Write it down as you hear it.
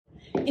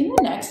In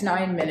the next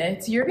 9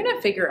 minutes, you're gonna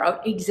figure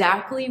out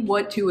exactly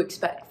what to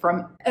expect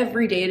from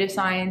every data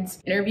science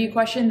interview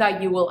question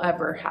that you will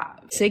ever have.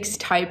 6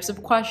 types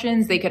of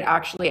questions they could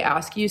actually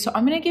ask you, so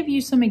I'm gonna give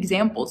you some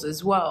examples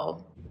as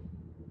well.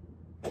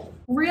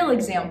 Real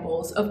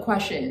examples of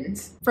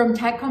questions from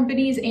tech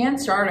companies and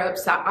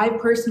startups that I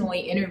personally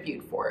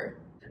interviewed for.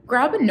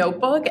 Grab a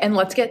notebook and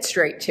let's get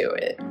straight to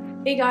it.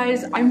 Hey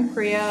guys, I'm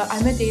Priya.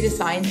 I'm a data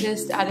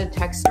scientist at a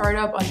tech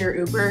startup under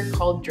Uber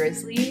called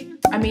Drizzly.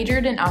 I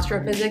majored in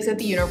astrophysics at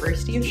the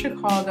University of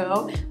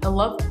Chicago. I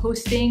love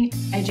posting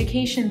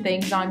education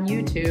things on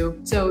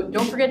YouTube, so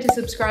don't forget to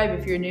subscribe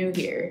if you're new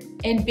here.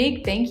 And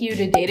big thank you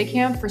to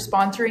DataCamp for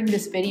sponsoring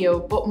this video,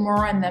 but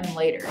more on them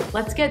later.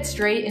 Let's get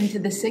straight into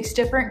the 6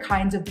 different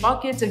kinds of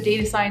buckets of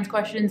data science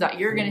questions that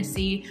you're gonna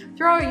see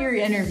throughout your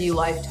interview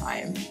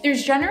lifetime.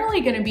 There's generally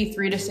gonna be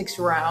 3 to 6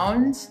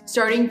 rounds,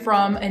 starting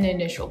from an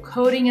initial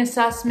coding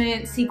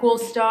assessment, SQL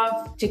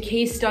stuff, to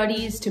case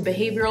studies, to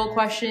behavioral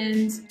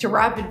questions, to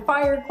rapid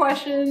fire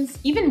questions,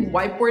 even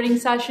whiteboarding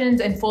sessions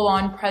and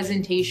full-on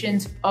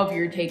presentations of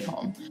your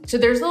take-home. So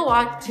there's a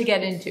lot to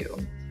get into.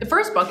 The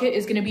first bucket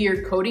is gonna be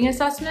your coding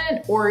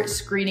assessment or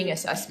screening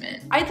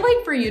assessment. I'd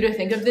like for you to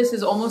think of this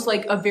as almost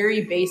like a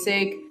very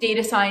basic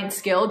data science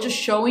skill, just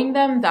showing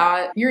them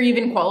that you're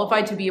even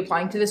qualified to be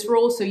applying to this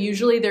role. So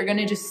usually they're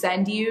gonna just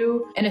send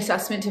you an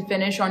assessment to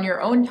finish on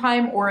your own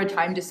time or a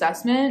timed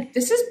assessment.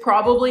 This is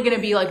probably gonna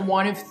be like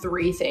one of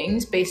 3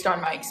 things based on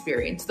my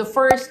experience. The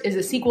first is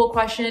a SQL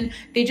question.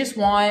 They just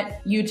want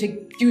you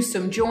to do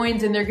some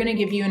joins and they're gonna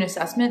give you an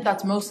assessment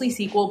that's mostly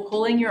SQL,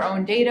 pulling your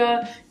own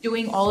data,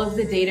 doing all of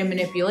the data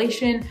manipulation,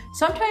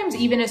 sometimes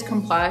even as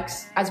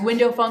complex as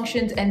window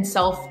functions and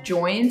self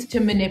joins to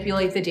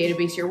manipulate the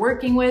database you're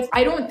working with.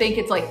 I don't think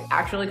it's like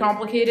actually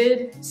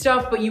complicated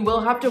stuff, but you will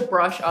have to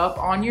brush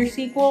up on your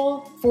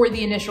SQL for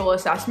the initial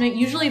assessment.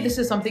 Usually this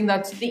is something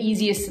that's the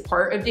easiest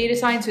part of data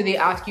science, so they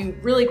ask you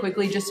really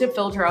quickly just to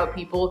filter out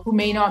people who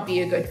may not be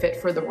a good fit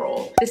for the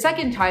role. The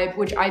second type,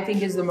 which I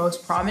think is the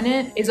most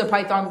prominent, is a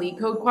Python leak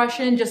code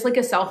question, just like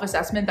a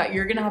self-assessment that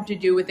you're gonna have to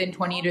do within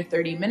 20 to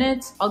 30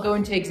 minutes. I'll go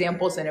into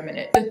examples in a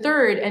minute. The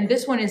third, and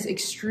this one is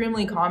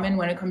extremely common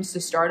when it comes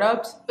to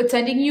startups, but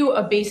sending you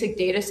a basic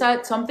data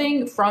set,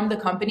 something from the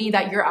company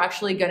that you're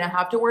actually gonna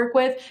have to work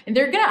with, and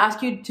they're gonna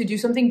ask you to do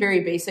something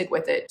very basic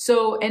with it.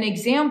 So an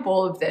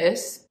example of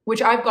this,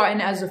 which I've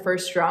gotten as a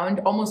first round,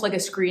 almost like a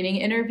screening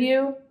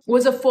interview,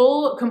 was a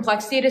full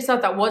complex data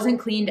set that wasn't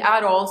cleaned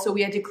at all. So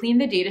we had to clean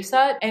the data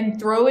set and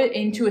throw it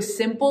into a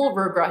simple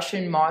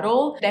regression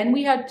model. Then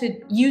we had to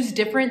use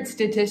different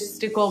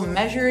statistical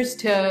measures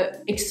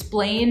to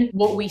explain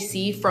what we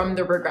see from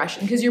the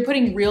regression, because you're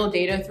putting real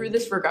data through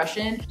this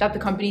regression that the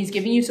company is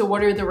giving you. So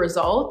what are the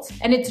results?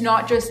 And it's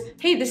not just,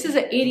 hey, this is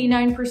an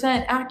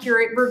 89%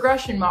 accurate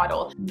regression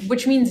model,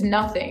 which means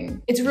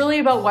nothing. It's really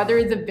about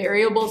whether the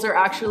variables are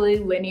actually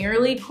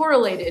linearly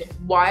correlated.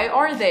 Why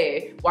are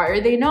they? Why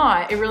are they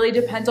not? It really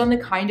depends on the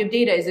kind of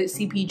data. Is it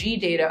CPG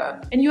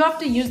data? And you have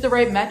to use the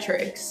right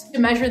metrics to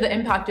measure the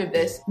impact of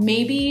this.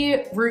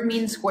 Maybe root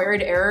mean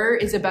squared error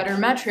is a better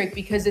metric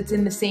because it's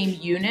in the same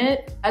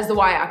unit as the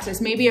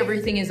y-axis. Maybe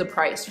everything is a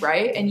price,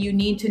 right? And you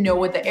need to know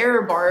what the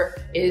error bar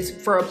is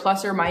for a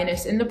plus or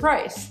minus in the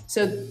price.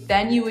 So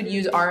then you would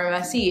use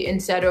RMSE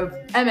instead of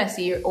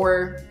MSE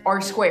or R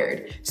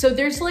squared. So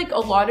there's like a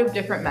lot of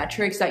different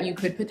metrics that you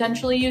could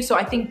potentially use. So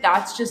I think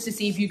that's just to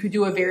see if you could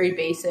do a very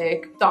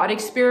basic thought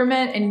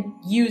experiment and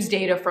use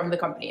data from the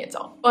company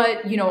itself.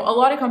 But you know, a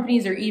lot of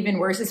companies are even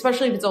worse,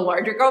 especially if it's a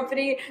larger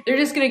company. They're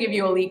just gonna give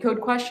you a leak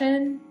code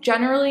question.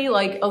 Generally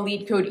like a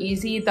leak code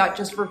easy that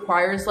just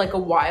requires like a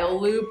while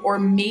loop or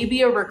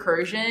maybe a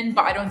recursion,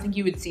 but I don't think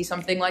you would see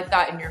something like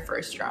that in your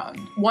first round.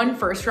 One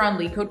first round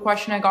leak code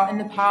question I got in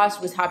the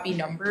past was happy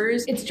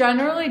numbers. It's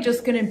generally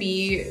just gonna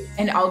be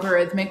an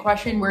algorithmic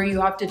question where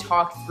you have to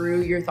talk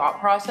through your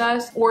thought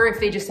process, or if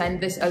they just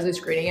send this as a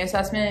screening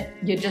assessment,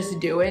 you just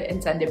do it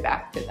and send it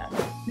back to them.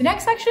 The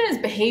next section is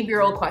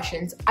behavioral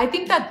questions. I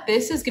think that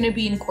this is going to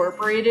be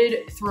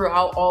incorporated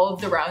throughout all of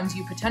the rounds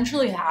you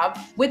potentially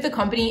have with the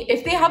company.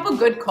 If they have a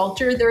good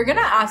culture, they're going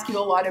to ask you a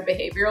lot of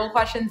behavioral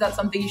questions. That's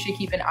something you should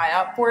keep an eye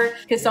out for,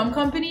 because some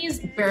companies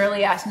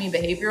barely ask me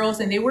behaviorals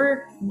and they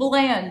were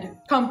bland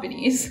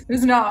companies. It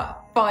was not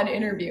fun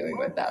interviewing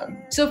with them.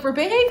 So for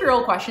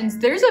behavioral questions,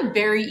 there's a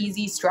very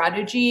easy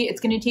strategy. It's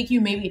going to take you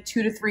maybe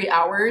 2 to 3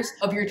 hours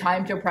of your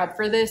time to prep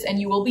for this,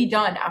 and you will be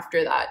done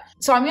after that.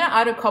 So I'm going to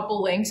add a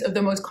couple links of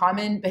the most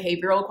common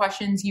behavioral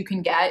questions you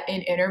can get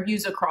in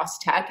interviews across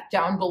tech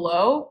down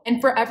below.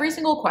 And for every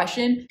single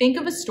question, think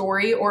of a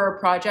story or a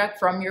project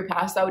from your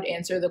past that would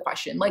answer the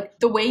question. Like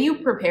the way you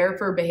prepare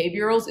for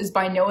behaviorals is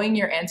by knowing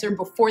your answer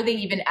before they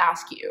even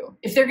ask you.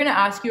 If they're going to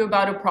ask you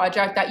about a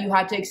project that you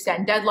had to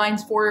extend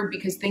deadlines for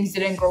because things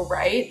didn't go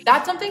right,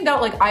 that's something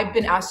that like I've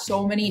been asked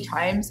so many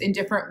times in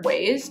different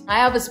ways. I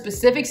have a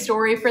specific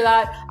story for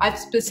that. I have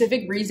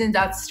specific reasons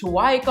as to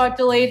why it got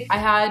delayed. I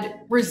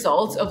had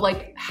results of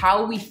like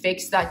how we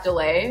fixed that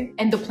delay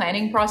and the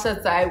planning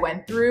process that I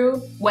went through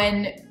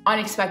when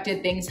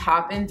unexpected things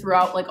happen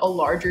throughout like a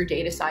larger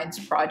data science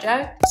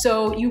project.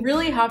 So you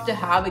really have to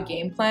have a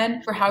game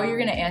plan for how you're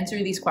going to answer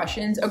these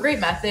questions. A great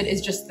method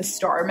is just the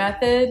STAR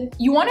method.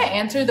 You want to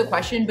answer the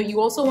question, but you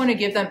also want to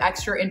give them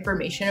extra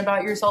information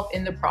about yourself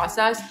in the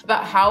process,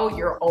 about how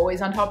you're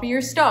always on top of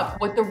your stuff,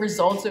 what the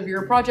results of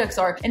your projects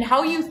are, and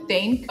how you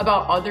think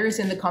about others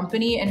in the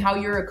company and how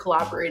you're a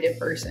collaborative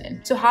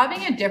person. So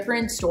having a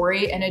different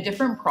story and a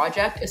different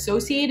project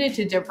associated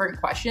to different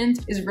questions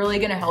is really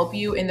going to help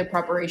you in the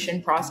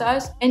preparation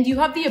process. And you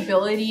have the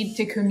ability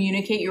to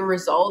communicate your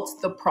results,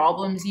 the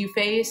problems you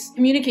face.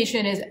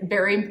 Communication is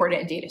very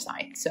important in data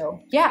science. So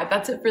yeah,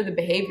 that's it for the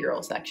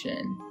behavioral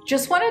section.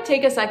 Just want to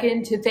take a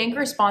second to thank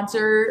our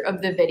sponsor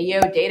of the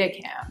video,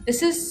 DataCamp.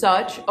 This is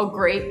such a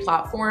great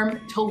platform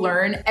to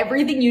learn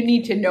everything you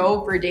need to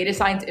know for data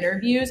science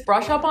interviews,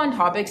 brush up on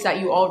topics that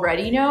you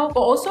already know, but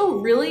also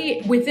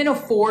really within a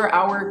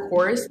 4-hour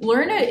course,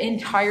 learn an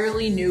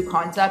entirely new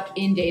concept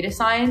in data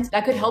science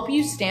that could help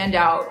you stand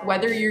out,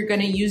 whether you're going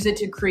to use it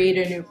to create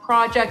a new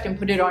project and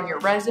put it on your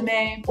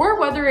resume, or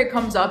whether it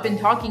comes up in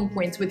talking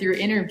points with your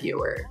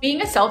interviewer.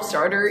 Being a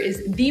self-starter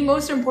is the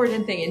most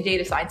important thing in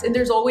data science, and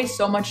there's always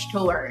so much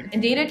to learn.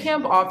 And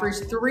DataCamp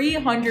offers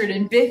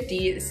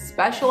 350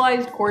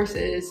 specialized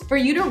courses for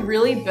you to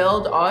really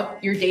build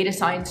up your data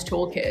science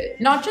toolkit.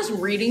 Not just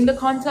reading the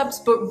concepts,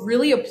 but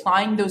really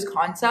applying those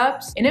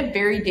concepts in a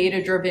very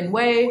data-driven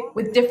way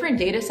with different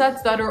data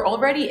sets that are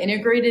already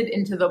integrated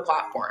into the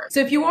platform. So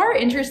if you are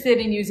interested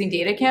in using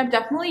DataCamp,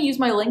 definitely use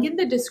my link in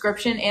the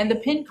description and the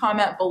pinned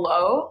comment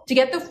below to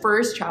get the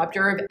first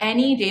chapter of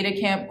any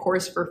DataCamp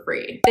course for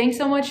free. Thanks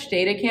so much,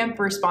 DataCamp,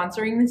 for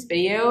sponsoring this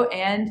video,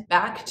 and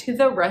back to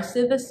the rest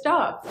of the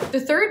stuff. The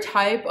third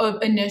type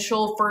of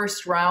initial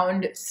first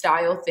round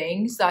style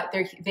things that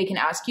they can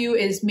ask you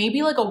is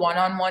maybe like a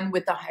one-on-one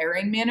with the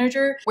hiring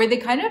manager, where they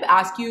kind of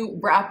ask you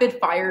rapid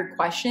fire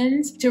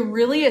questions to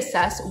really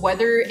assess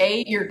whether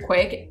A, you're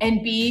quick,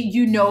 and B,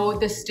 you know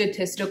the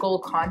statistical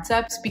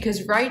concepts.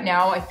 Because right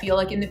now I feel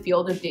like in the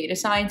field of data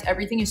science,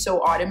 everything is so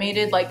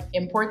automated, like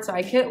import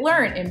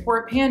scikit-learn,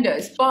 import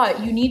pandas,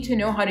 but you need to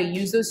know how to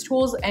use those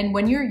tools. And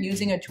when you're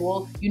using a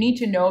tool, you need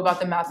to know about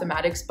the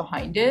mathematics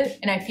behind it.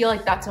 And I feel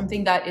like that's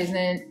something that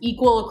isn't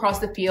equal across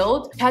the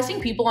field.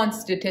 Testing people on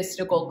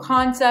statistical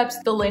concepts,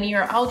 the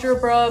linear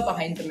algebra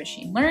behind the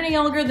machine learning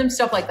algorithm,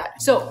 stuff like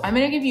that. So I'm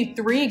gonna give you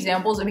 3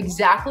 examples of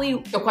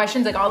exactly the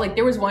questions I got. Like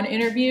there was one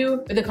interview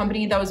with a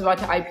company that was about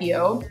to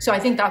IPO. So I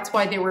think that's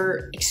why they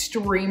were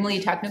extremely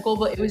technical,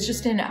 but it was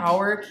just an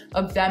hour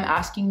of them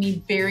asking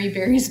me very,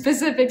 very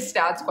specific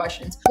stats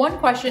questions. One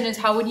question is,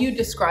 how would you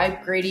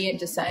describe gradient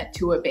descent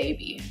to a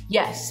baby?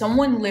 Yes,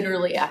 someone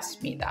literally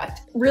asked me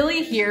that.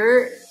 Really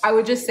here, I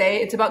would just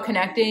say it's about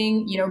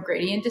connecting,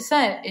 gradient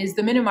descent is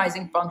the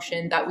minimizing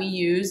function that we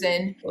use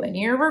in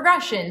linear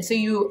regression. So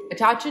you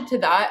attach it to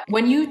that.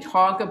 When you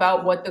talk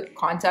about what the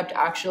concept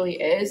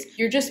actually is,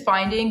 you're just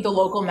finding the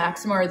local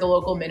maxima or the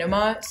local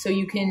minima. So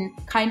you can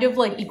kind of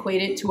like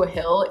equate it to a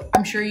hill.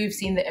 I'm sure you've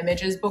seen the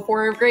images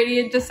before of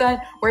gradient descent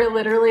where it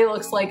literally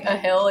looks like a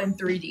hill in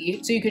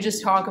 3D. So you could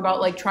just talk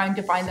about like trying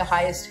to find the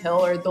highest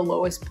hill or the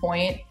lowest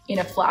point in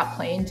a flat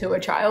plane to a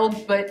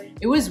child, but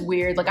it was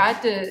weird. Like I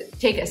had to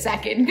take a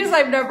second because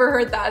I've never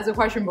heard that as a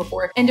question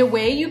before. And a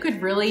way you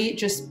could really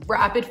just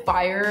rapid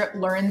fire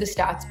learn the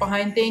stats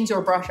behind things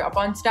or brush up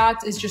on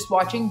stats is just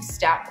watching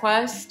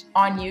StatQuest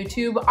on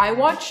YouTube. I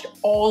watched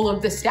all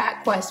of the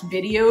StatQuest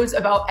videos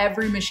about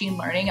every machine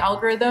learning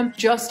algorithm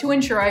just to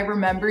ensure I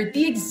remembered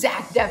the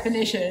exact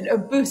definition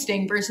of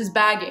boosting versus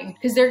bagging,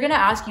 because they're gonna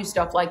ask you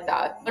stuff like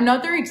that.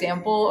 Another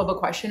example of a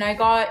question I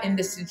got in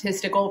the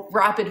statistical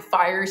rapid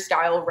fire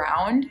style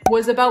round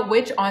was about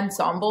which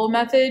ensemble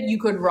method you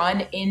could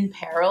run in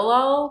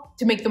parallel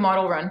to make the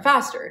model run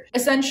faster.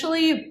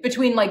 Essentially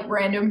between like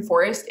random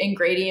forest and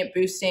gradient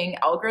boosting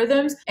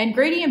algorithms, and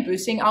gradient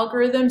boosting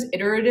algorithms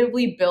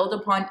iteratively build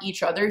upon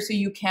each other, so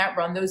you can't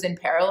run those in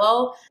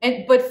parallel.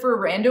 But for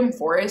random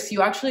forests,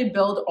 you actually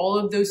build all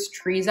of those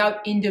trees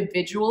out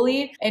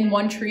individually, and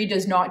one tree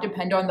does not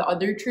depend on the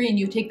other tree, and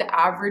you take the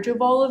average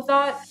of all of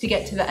that to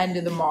get to the end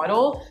of the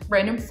model.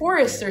 Random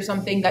forests are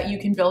something that you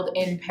can build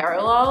in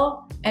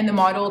parallel, and the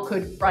model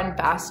could run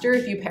faster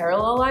if you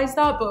parallelize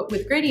that. But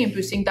with gradient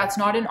boosting, that's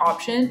not an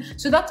option.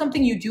 So that's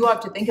something you do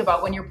have to think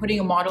about when you're putting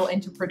a model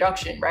into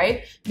production,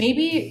 right?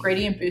 Maybe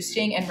gradient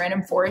boosting and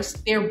random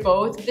forest, they're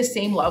both the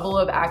same level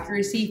of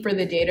accuracy for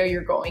the data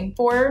you're going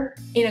for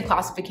in a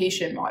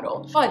classification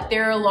model. But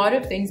there are a lot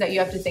of things that you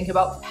have to think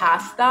about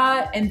past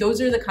that. And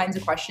those are the kinds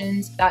of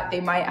questions that they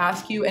might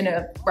ask you in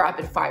a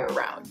rapid fire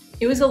round.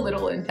 It was a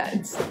little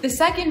intense. The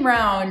second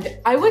round,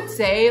 I would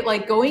say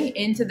like going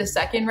into the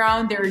second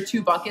round, there are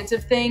 2 buckets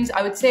of things.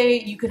 I would say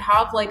you could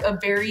have like a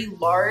very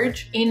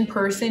large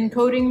in-person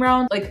coding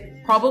round,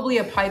 like probably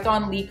a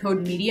Python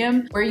LeetCode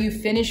medium, where you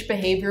finish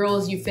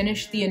behaviorals, you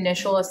finish the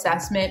initial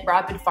assessment,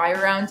 rapid fire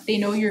rounds. They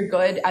know you're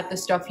good at the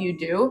stuff you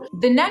do.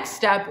 The next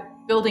step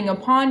building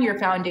upon your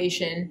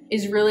foundation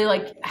is really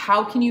like,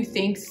 how can you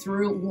think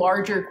through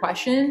larger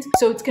questions?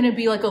 So it's going to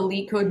be like a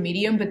LeetCode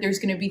medium, but there's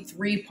going to be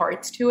 3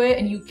 parts to it,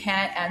 and you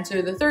can't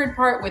answer the 3rd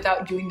part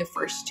without doing the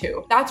first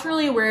 2. That's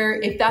really where,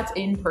 if that's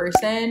in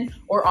person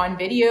or on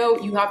video,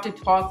 you have to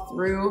talk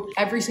through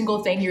every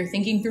single thing you're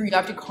thinking through. You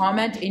have to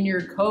comment in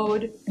your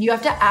code. You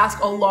have to ask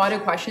a lot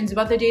of questions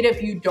about the data.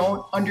 If you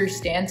don't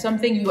understand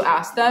something, you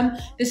ask them.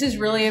 This is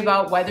really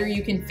about whether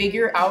you can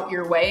figure out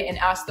your way and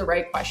ask the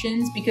right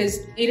questions,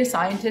 because data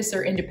scientists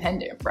are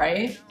independent,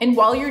 right? And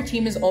while your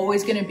team is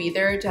always going to be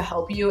there to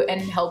help you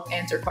and help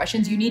answer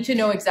questions, you need to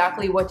know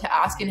exactly what to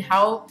ask and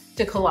how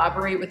to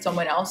collaborate with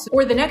someone else.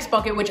 Or the next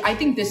bucket, which I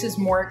think this is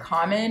more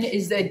common,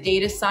 is the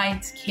data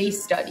science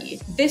case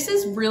study. This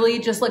is really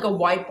just like a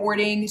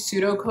whiteboarding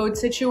pseudocode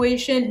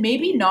situation,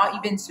 maybe not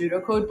even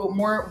pseudocode, but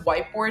more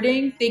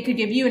whiteboarding. They could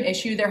give you an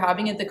issue they're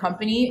having at the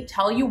company,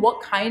 tell you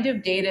what kind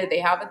of data they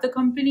have at the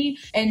company,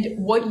 and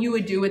what you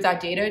would do with that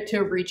data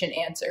to reach an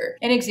answer.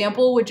 An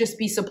example would just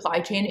be supply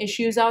chain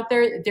issues out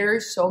there. There are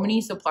so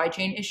many supply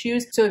chain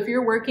issues. So if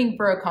you're working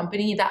for a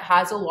company that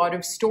has a lot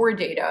of store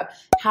data,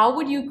 how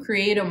would you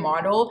create a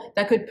model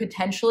that could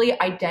potentially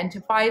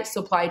identify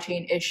supply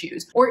chain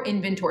issues or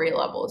inventory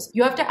levels?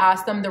 You have to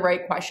ask them the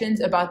right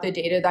questions about the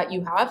data that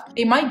you have.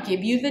 They might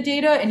give you the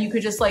data and you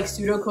could just like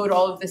pseudocode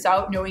all of this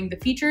out knowing the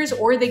features,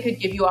 or they could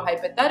give you a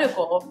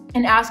hypothetical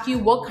and ask you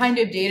what kind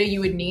of data you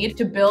would need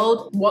to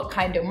build what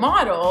kind of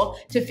model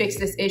to fix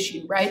this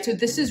issue, right? So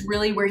this is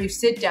really where you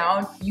sit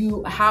down,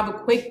 you have a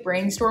quick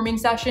brainstorming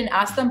session,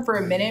 ask them for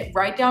a minute,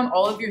 write down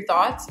all of your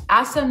thoughts,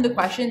 ask them the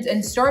questions,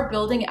 and start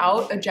building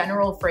out a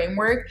general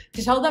framework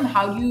to tell them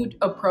how you'd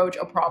approach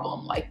a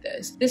problem like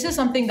this. This is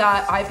something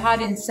that I've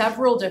had in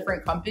several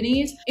different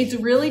companies. It's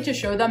really to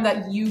show them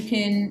that you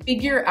can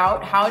figure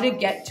out how to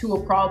get to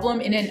a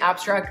problem in an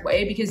abstract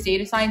way, because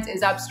data science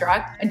is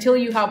abstract until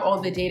you have all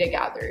the data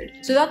gathered.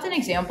 So that's an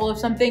example of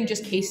something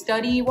just case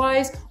study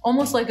wise,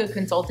 almost like a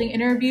consulting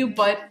interview,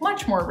 but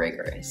much more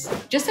rigorous.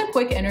 Just a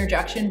quick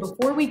interjection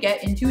before we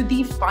get into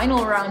the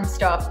final round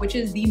stuff, which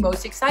is the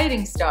most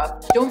exciting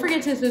stuff. Don't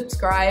forget to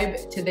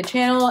subscribe to the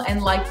channel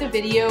and like the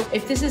video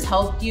if this has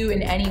helped you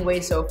in any way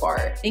so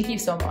far. Thank you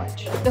so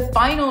much. The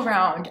final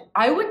round,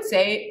 I would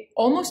say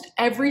almost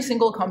every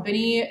single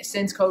company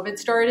since COVID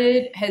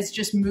started has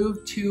just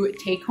moved to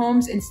take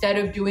homes instead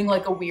of doing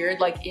like a weird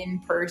like in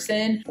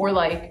person or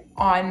like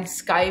on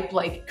Skype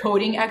like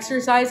coding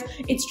exercise.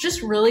 It's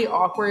just really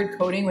awkward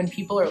coding when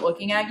people are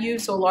looking at you.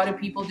 So a lot of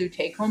people do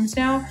take homes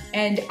now.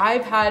 And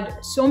I've had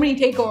so many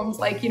take homes,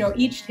 like, you know,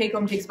 each take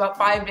home takes about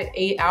 5 to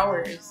 8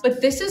 hours.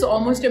 But this is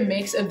almost a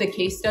mix of the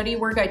case study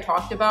work I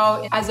talked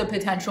about as a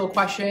potential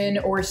question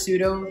or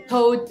pseudo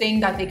code thing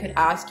that they could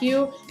ask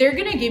you. They're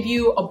gonna give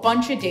you a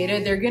bunch of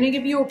data, they're gonna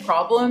give you a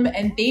problem,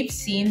 and they've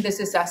seen this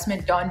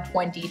assessment done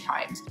 20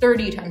 times,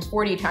 30 times,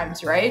 40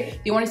 times, right?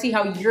 They wanna see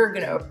how you're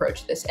gonna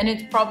approach this. And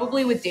it's probably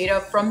with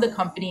data from the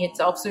company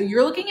itself. So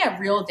you're looking at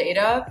real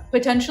data,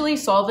 potentially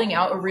solving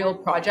out a real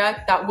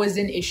project that was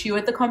an issue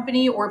at the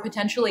company or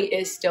potentially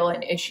is still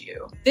an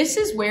issue. This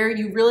is where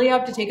you really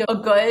have to take a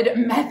good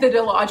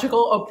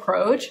methodological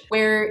approach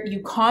where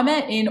you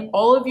comment in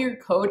all of your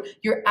code,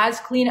 you're as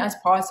clean as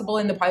possible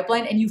in the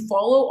pipeline, and you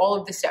follow all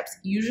of the steps.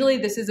 Usually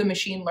this is a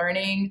machine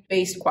learning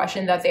based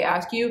question that they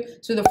ask you.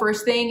 So the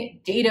first thing,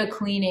 data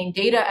cleaning,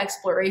 data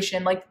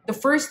exploration, like the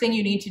first thing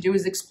you need to do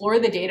is explore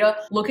the data,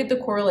 look at the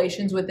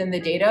correlations within the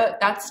data.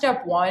 That's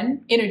step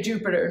one in a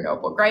Jupyter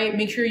notebook, right?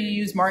 Make sure you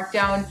use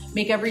Markdown,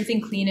 make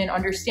everything clean and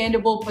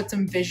understandable, put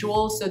some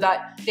visuals so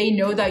that they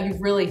know that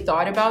you've really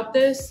thought about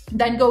this.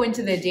 Then go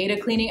into the data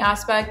cleaning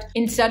aspect.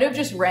 Instead of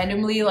just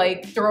randomly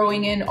like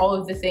throwing in all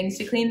of the things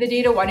to clean the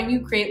data, why don't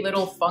you create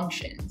little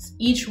functions,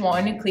 each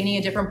one cleaning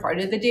a different part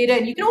of the data?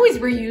 And you can always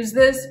reuse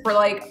this for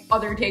like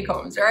other take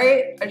homes,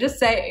 right? I'm just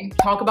saying.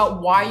 Talk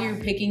about why you're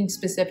picking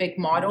specific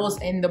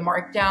models in the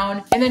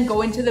Markdown, and then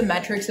go into the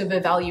metrics of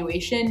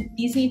evaluation.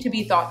 These need to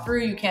be thought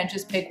through. You can't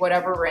just pick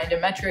whatever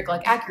random metric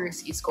like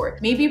accuracy score.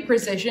 Maybe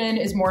precision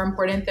is more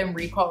important than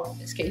recall in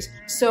this case.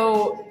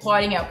 So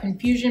plotting out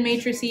confusion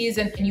matrices,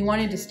 and you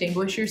want to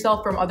distinguish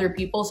yourself from other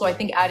people. So I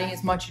think adding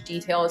as much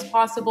detail as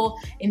possible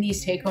in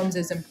these take homes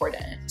is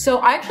important. So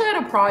I actually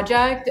had a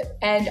project,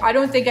 and I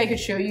don't think I could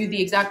show you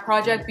the exact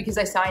project because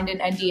I signed an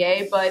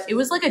NDA, but it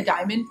was like a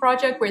diamond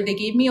project where they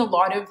gave me a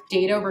lot of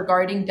data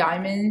regarding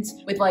diamonds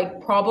with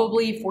like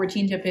probably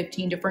 14 to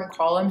 15 different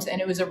columns,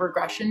 and it was a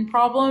regression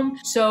problem.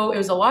 So it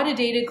was a lot of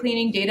data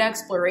cleaning, data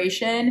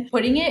exploration,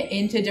 putting it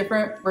into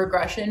different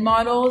regression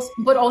models.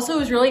 But also it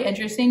was really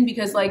interesting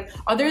because like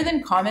other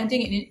than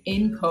commenting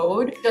in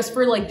code just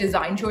for like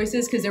design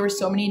choices, because there were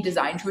so many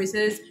design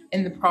choices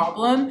in the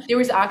problem, there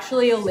was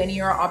actually a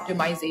linear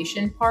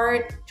optimization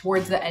part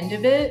towards the end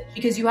of it,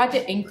 because you had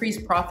to increase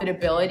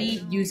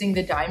profitability using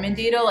the diamond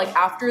data. Like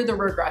after the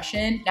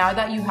regression, now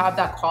that you have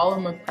that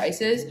column of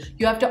prices,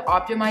 you have to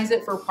optimize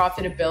it for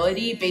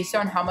profitability based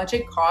on how much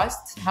it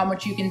costs, how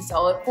much you can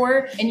sell it for,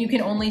 for, and you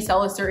can only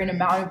sell a certain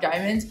amount of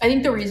diamonds. I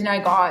think the reason I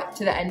got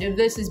to the end of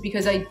this is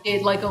because I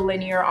did like a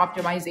linear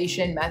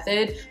optimization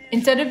method.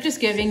 Instead of just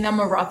giving them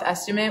a rough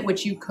estimate,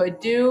 which you could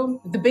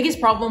do, the biggest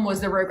problem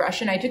was the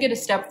regression. I took it a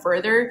step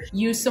further,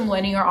 used some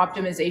linear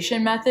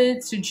optimization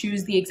methods to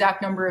choose the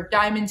exact number of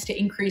diamonds to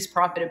increase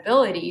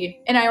profitability.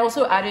 And I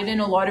also added in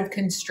a lot of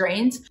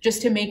constraints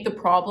just to make the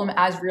problem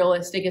as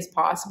realistic as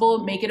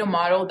possible, make it a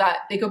model that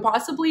they could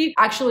possibly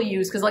actually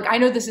use. Cause like, I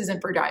know this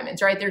isn't for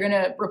diamonds, right? They're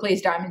gonna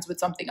replace diamonds with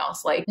something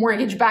else like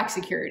mortgage-backed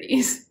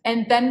securities.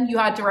 And then you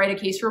had to write a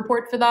case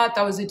report for that.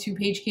 That was a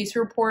 2-page case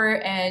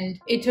report. And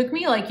it took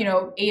me like,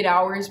 8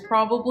 hours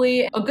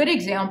probably. A good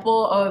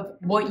example of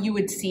what you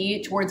would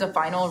see towards a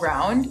final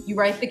round, you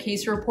write the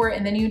case report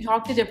and then you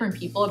talk to different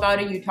people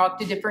about it. You talk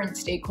to different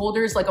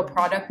stakeholders like a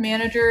product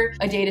manager,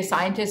 a data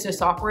scientist, a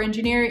software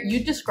engineer.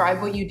 You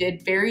describe what you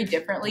did very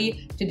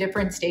differently to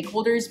different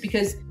stakeholders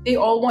because they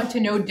all want to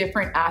know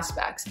different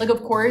aspects. Like,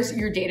 of course,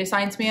 your data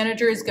science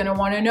manager is going to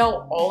want to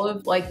know all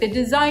of like the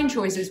design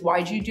choices.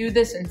 Why'd you do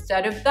this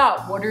instead of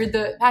that? What are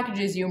the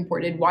packages you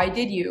imported? Why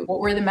did you? What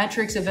were the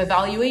metrics of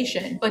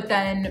evaluation? But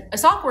then a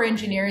software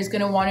engineer is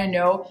going to want to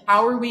know,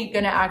 how are we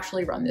going to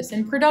actually run this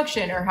in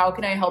production? Or how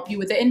can I help you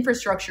with the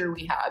infrastructure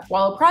we have?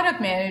 While a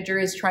product manager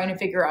is trying to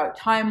figure out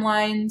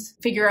timelines,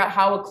 figure out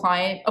how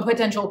a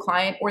potential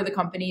client or the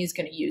company is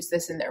going to use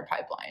this in their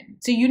pipeline.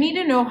 So you need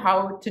to know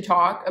how to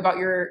talk about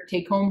your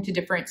take home to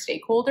different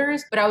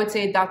stakeholders, but I would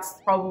say that's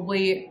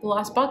probably the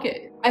last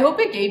bucket. I hope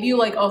it gave you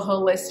like a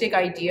holistic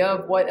idea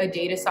of what a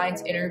data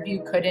science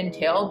interview could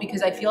entail,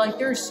 because I feel like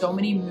there are so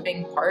many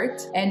moving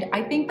parts. And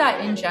I think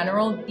that in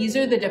general, these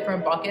are the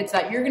different buckets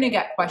that you're going to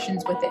get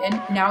questions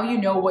within. Now you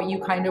know what you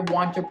kind of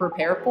want to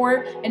prepare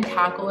for and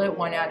tackle it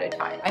one at a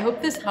time. I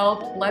hope this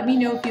helped. Let me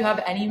know if you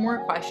have any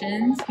more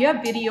questions. If you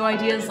have video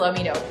ideas, let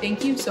me know.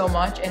 Thank you so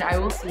much, and I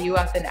will see you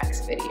at the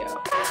next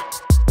video.